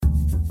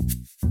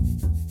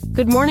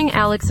Good morning,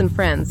 Alex and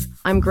friends.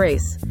 I'm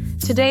Grace.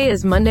 Today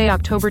is Monday,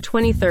 October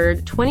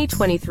 23rd,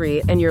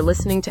 2023, and you're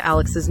listening to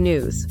Alex's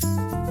News.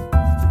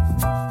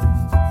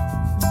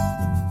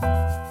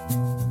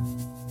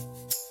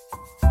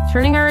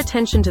 Turning our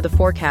attention to the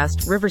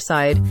forecast,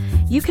 Riverside,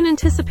 you can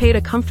anticipate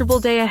a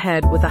comfortable day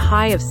ahead with a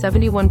high of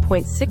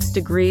 71.6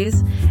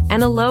 degrees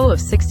and a low of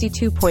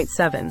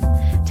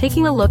 62.7.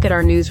 Taking a look at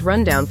our news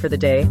rundown for the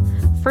day,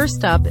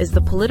 first up is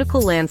the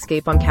political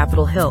landscape on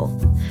Capitol Hill.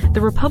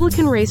 The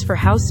Republican race for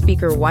House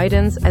Speaker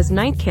widens as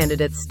 9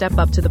 candidates step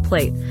up to the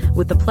plate,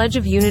 with the Pledge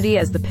of Unity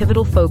as the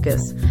pivotal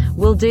focus.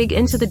 We'll dig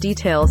into the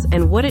details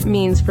and what it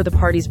means for the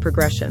party's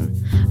progression.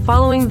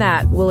 Following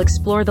that, we'll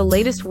explore the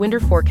latest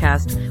winter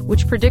forecast,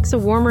 which predicts a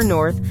warmer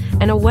north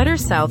and a wetter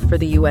south for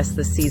the U.S.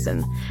 this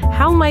season.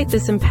 How might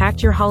this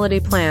impact your holiday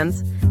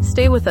plans?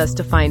 Stay with us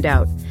to find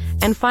out.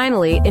 And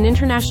finally, in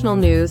international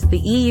news, the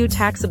EU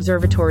Tax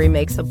Observatory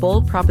makes a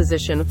bold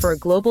proposition for a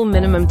global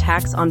minimum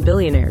tax on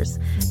billionaires.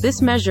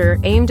 This measure,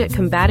 aimed at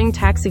combating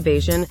tax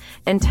evasion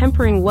and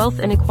tempering wealth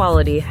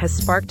inequality, has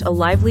sparked a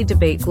lively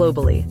debate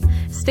globally.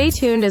 Stay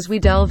tuned as we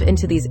delve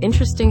into these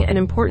interesting and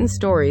important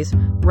stories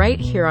right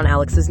here on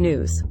Alex's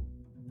News.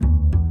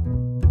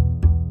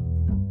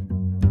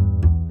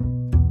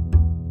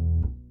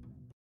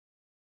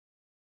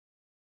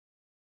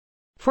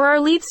 For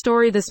our lead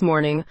story this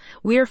morning,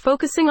 we are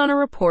focusing on a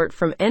report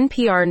from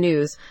NPR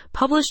News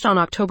published on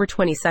October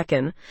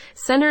 22nd,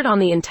 centered on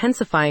the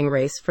intensifying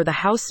race for the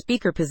House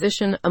Speaker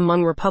position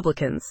among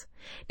Republicans.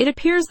 It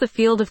appears the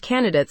field of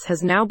candidates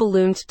has now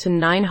ballooned to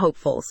 9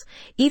 hopefuls.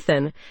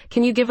 Ethan,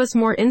 can you give us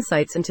more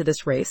insights into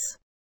this race?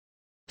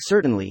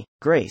 Certainly,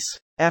 Grace.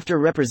 After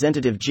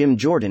Representative Jim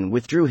Jordan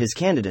withdrew his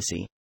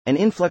candidacy, an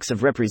influx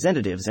of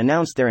representatives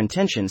announced their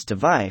intentions to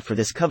vie for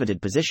this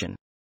coveted position.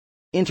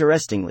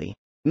 Interestingly,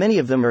 many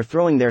of them are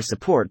throwing their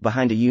support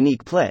behind a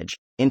unique pledge,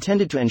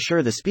 intended to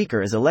ensure the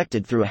Speaker is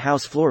elected through a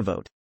House floor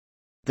vote.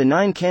 The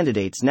 9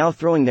 candidates now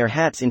throwing their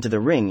hats into the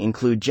ring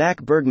include Jack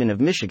Bergman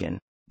of Michigan,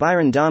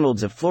 Byron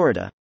Donalds of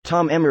Florida,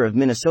 Tom Emmer of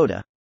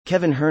Minnesota,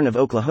 Kevin Hern of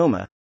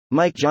Oklahoma,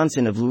 Mike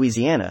Johnson of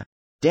Louisiana,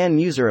 Dan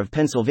Muser of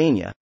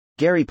Pennsylvania,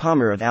 Gary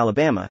Palmer of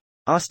Alabama,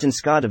 Austin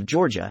Scott of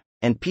Georgia,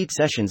 and Pete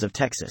Sessions of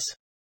Texas.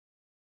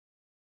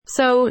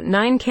 So,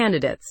 9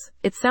 candidates.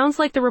 It sounds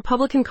like the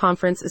Republican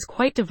conference is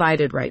quite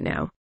divided right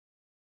now.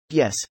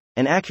 Yes,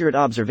 an accurate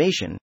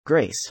observation,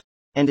 Grace.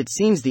 And it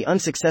seems the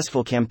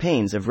unsuccessful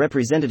campaigns of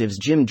Representatives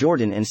Jim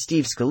Jordan and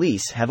Steve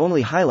Scalise have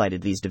only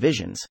highlighted these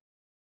divisions.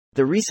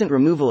 The recent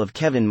removal of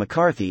Kevin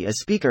McCarthy as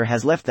Speaker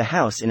has left the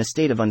House in a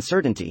state of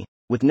uncertainty,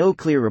 with no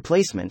clear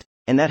replacement,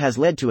 and that has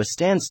led to a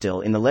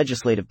standstill in the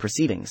legislative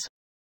proceedings.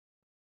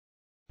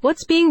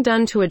 What's being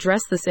done to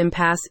address this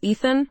impasse,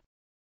 Ethan?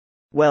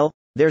 Well,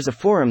 there's a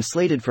forum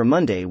slated for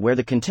Monday where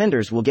the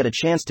contenders will get a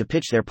chance to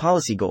pitch their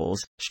policy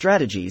goals,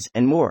 strategies,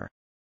 and more.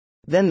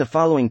 Then the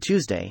following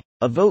Tuesday,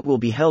 a vote will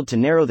be held to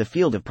narrow the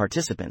field of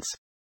participants.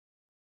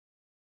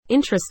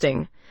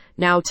 Interesting.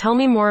 Now tell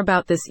me more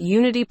about this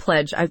unity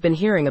pledge I've been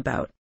hearing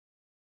about.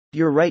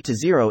 You're right to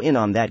zero in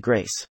on that,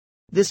 Grace.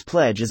 This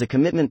pledge is a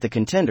commitment the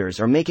contenders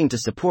are making to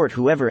support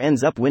whoever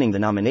ends up winning the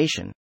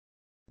nomination.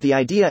 The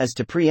idea is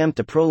to preempt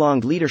a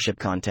prolonged leadership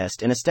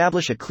contest and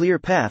establish a clear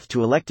path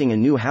to electing a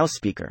new House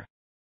Speaker.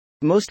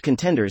 Most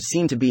contenders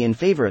seem to be in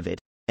favor of it,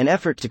 an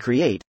effort to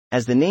create,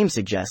 as the name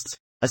suggests,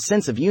 a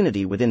sense of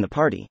unity within the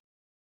party.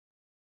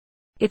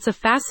 It's a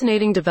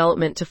fascinating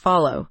development to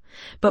follow.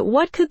 But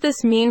what could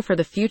this mean for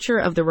the future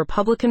of the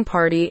Republican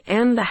Party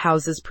and the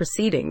House's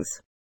proceedings?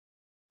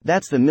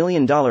 That's the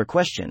million-dollar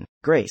question,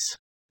 Grace.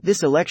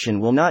 This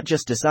election will not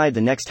just decide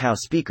the next House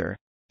Speaker,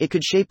 it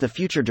could shape the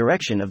future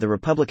direction of the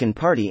Republican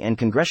Party and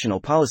congressional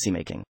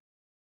policymaking.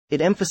 It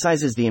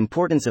emphasizes the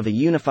importance of a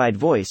unified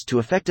voice to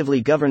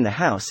effectively govern the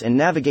House and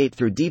navigate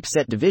through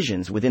deep-set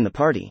divisions within the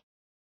party.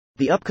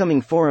 The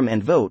upcoming forum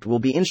and vote will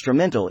be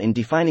instrumental in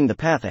defining the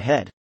path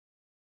ahead.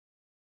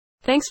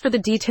 Thanks for the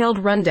detailed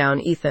rundown,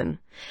 Ethan.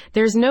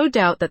 There's no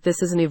doubt that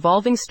this is an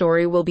evolving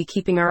story we'll be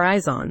keeping our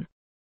eyes on.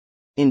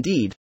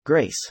 Indeed,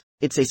 Grace.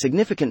 It's a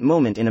significant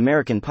moment in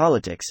American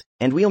politics,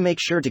 and we'll make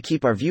sure to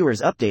keep our viewers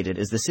updated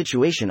as the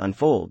situation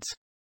unfolds.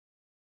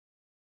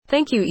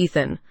 Thank you,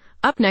 Ethan.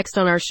 Up next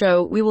on our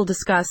show, we're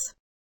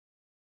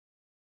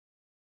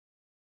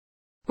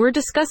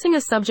discussing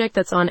a subject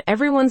that's on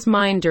everyone's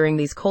mind during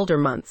these colder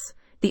months,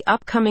 the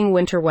upcoming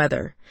winter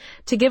weather.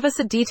 To give us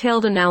a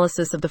detailed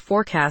analysis of the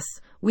forecasts,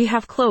 we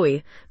have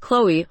Chloe.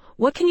 Chloe,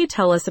 what can you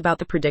tell us about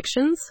the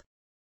predictions?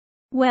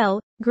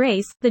 Well,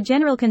 Grace, the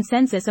general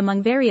consensus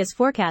among various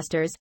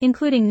forecasters,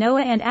 including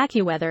NOAA and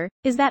AccuWeather,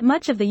 is that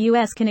much of the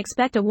U.S. can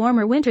expect a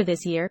warmer winter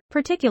this year,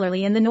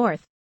 particularly in the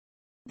north.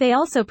 They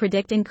also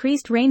predict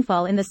increased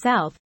rainfall in the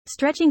south,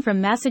 stretching from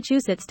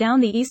Massachusetts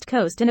down the east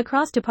coast and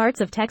across to parts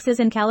of Texas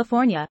and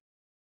California.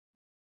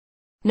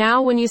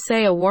 Now, when you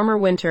say a warmer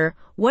winter,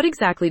 what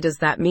exactly does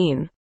that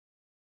mean?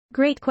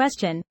 Great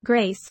question,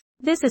 Grace.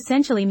 This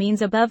essentially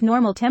means above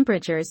normal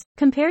temperatures,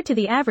 compared to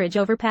the average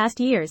over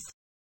past years.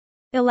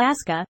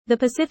 Alaska, the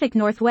Pacific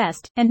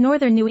Northwest, and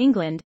northern New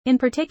England, in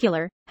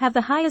particular, have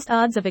the highest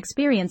odds of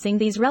experiencing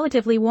these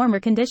relatively warmer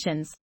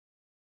conditions.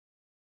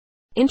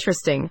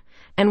 Interesting.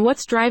 And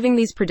what's driving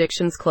these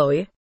predictions,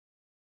 Chloe?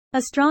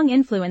 A strong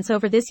influence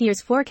over this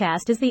year's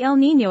forecast is the El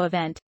Niño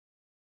event.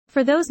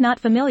 For those not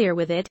familiar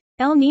with it,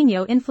 El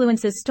Niño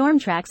influences storm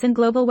tracks and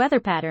global weather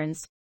patterns.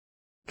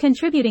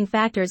 Contributing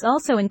factors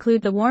also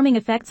include the warming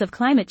effects of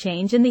climate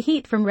change and the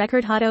heat from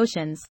record-hot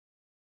oceans.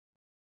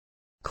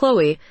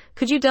 Chloe,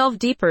 could you delve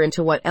deeper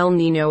into what El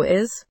Niño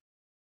is?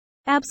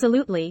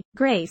 Absolutely,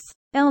 Grace.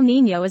 El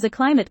Niño is a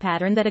climate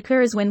pattern that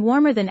occurs when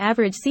warmer than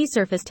average sea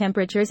surface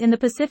temperatures in the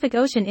Pacific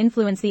Ocean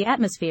influence the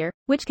atmosphere,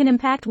 which can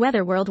impact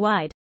weather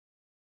worldwide.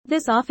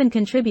 This often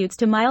contributes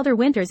to milder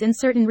winters in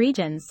certain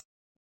regions.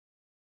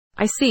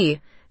 I see.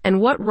 And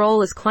what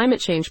role is climate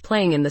change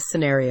playing in this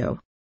scenario?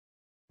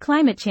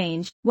 Climate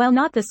change, while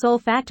not the sole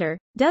factor,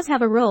 does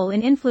have a role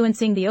in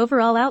influencing the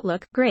overall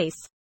outlook,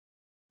 Grace.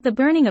 The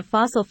burning of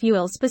fossil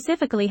fuels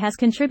specifically has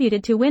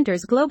contributed to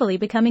winters globally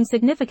becoming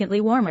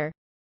significantly warmer.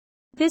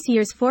 This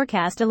year's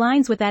forecast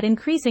aligns with that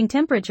increasing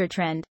temperature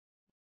trend.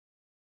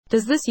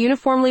 Does this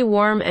uniformly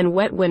warm and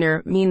wet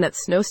winter mean that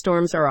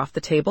snowstorms are off the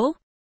table?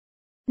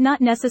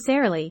 Not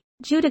necessarily.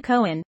 Judah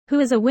Cohen, who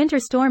is a winter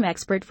storm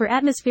expert for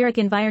atmospheric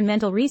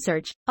environmental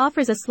research,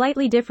 offers a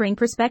slightly differing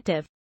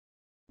perspective.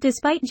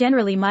 Despite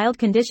generally mild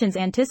conditions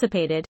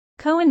anticipated,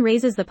 Cohen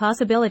raises the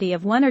possibility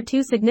of one or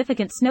two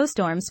significant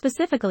snowstorms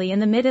specifically in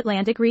the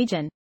mid-Atlantic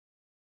region.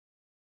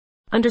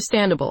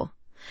 Understandable.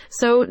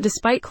 So,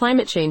 despite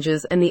climate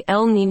changes and the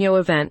El Niño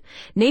event,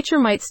 nature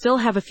might still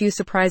have a few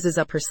surprises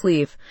up her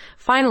sleeve.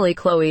 Finally,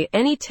 Chloe,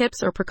 any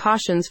tips or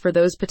precautions for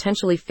those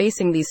potentially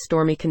facing these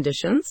stormy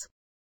conditions?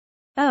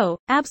 Oh,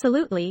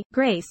 absolutely,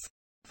 Grace.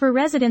 For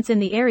residents in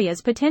the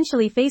areas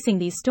potentially facing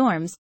these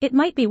storms, it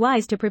might be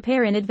wise to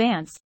prepare in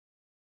advance.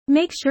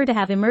 Make sure to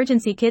have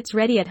emergency kits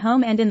ready at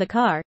home and in the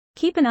car,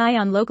 keep an eye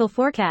on local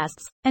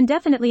forecasts, and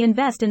definitely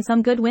invest in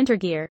some good winter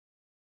gear.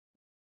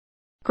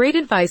 Great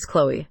advice,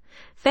 Chloe.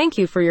 Thank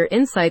you for your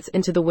insights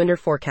into the winter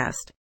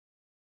forecast.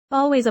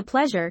 Always a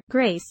pleasure,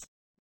 Grace.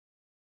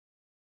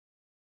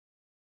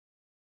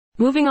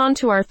 Moving on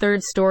to our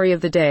third story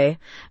of the day,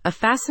 a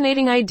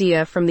fascinating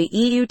idea from the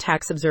EU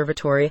Tax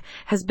Observatory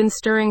has been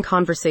stirring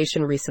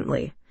conversation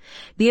recently.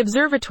 The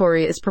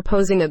Observatory is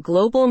proposing a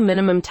global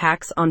minimum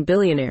tax on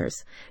billionaires.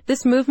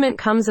 This movement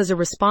comes as a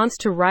response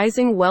to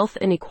rising wealth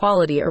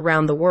inequality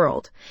around the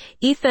world.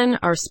 Ethan,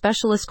 our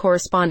specialist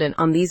correspondent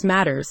on these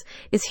matters,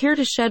 is here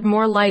to shed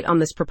more light on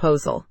this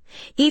proposal.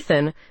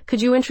 Ethan,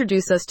 could you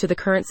introduce us to the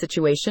current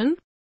situation?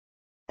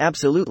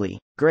 Absolutely,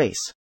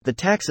 Grace. The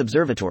Tax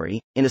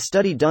Observatory, in a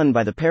study done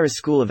by the Paris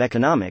School of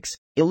Economics,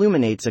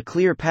 illuminates a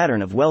clear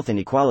pattern of wealth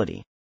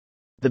inequality.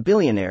 The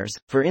billionaires,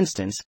 for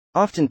instance,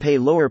 often pay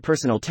lower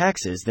personal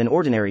taxes than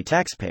ordinary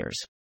taxpayers.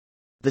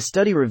 The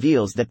study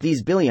reveals that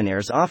these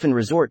billionaires often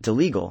resort to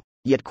legal,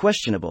 yet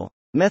questionable,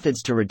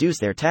 methods to reduce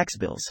their tax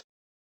bills.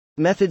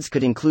 Methods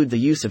could include the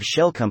use of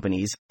shell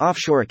companies,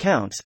 offshore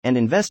accounts, and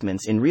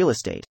investments in real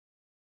estate.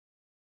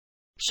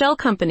 Shell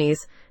companies.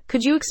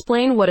 Could you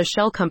explain what a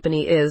shell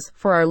company is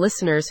for our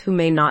listeners who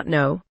may not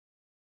know?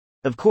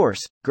 Of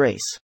course,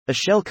 Grace. A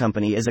shell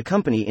company is a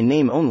company in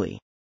name only.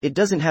 It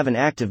doesn't have an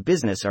active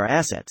business or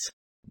assets.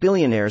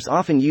 Billionaires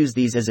often use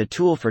these as a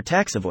tool for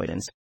tax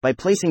avoidance, by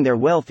placing their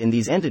wealth in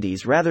these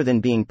entities rather than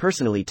being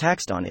personally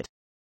taxed on it.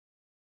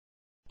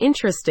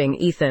 Interesting,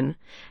 Ethan.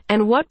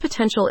 And what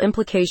potential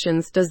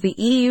implications does the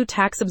EU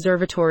Tax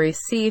Observatory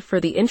see for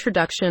the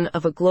introduction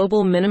of a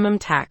global minimum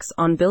tax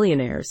on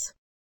billionaires?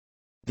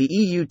 The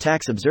EU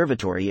Tax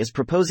Observatory is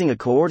proposing a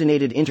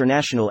coordinated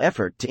international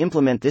effort to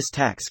implement this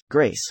tax,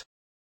 Grace.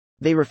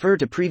 They refer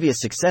to previous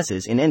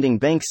successes in ending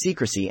bank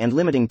secrecy and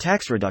limiting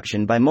tax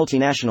reduction by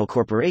multinational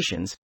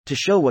corporations, to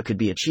show what could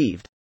be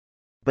achieved.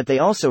 But they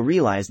also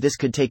realize this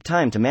could take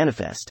time to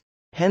manifest.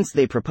 Hence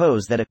they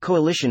propose that a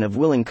coalition of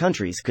willing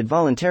countries could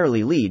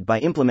voluntarily lead by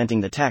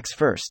implementing the tax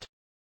first.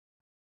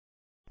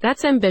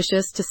 That's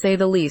ambitious to say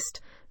the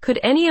least. Could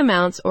any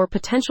amounts or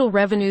potential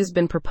revenues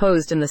been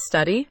proposed in the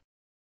study?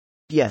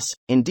 Yes,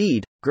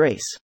 indeed,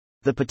 Grace.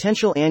 The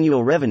potential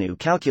annual revenue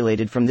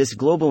calculated from this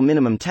global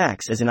minimum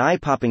tax is an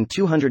eye-popping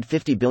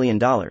 $250 billion.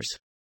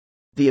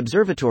 The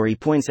observatory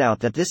points out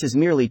that this is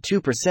merely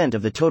 2%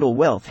 of the total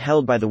wealth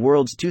held by the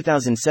world's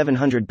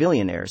 2,700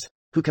 billionaires,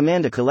 who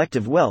command a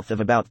collective wealth of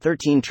about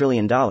 $13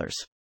 trillion.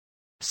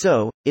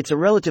 So, it's a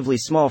relatively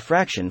small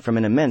fraction from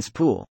an immense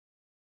pool.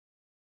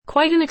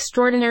 Quite an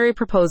extraordinary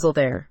proposal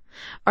there.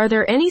 Are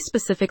there any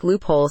specific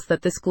loopholes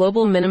that this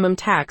global minimum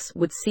tax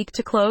would seek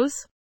to close?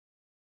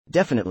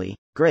 Definitely,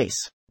 Grace.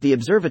 The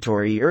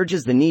observatory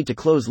urges the need to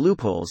close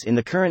loopholes in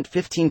the current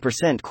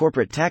 15%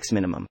 corporate tax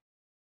minimum.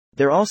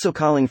 They're also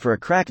calling for a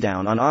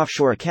crackdown on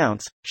offshore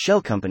accounts,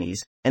 shell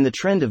companies, and the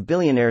trend of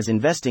billionaires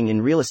investing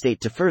in real estate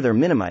to further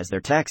minimize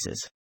their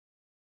taxes.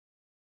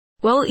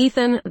 Well,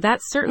 Ethan, that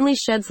certainly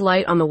sheds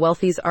light on the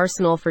wealthy's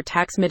arsenal for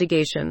tax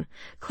mitigation.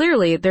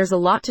 Clearly, there's a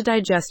lot to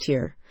digest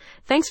here.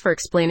 Thanks for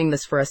explaining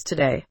this for us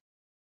today.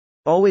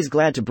 Always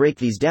glad to break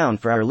these down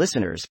for our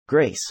listeners,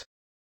 Grace.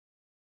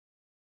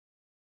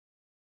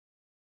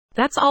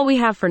 That's all we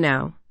have for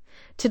now.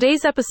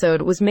 Today's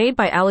episode was made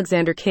by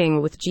Alexander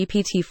King with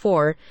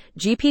GPT-4,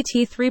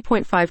 GPT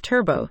 3.5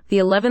 Turbo, the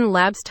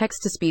ElevenLabs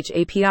Text-to-Speech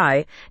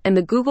API, and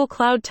the Google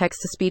Cloud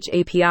Text-to-Speech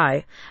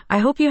API. I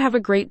hope you have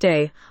a great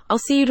day. I'll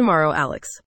see you tomorrow, Alex.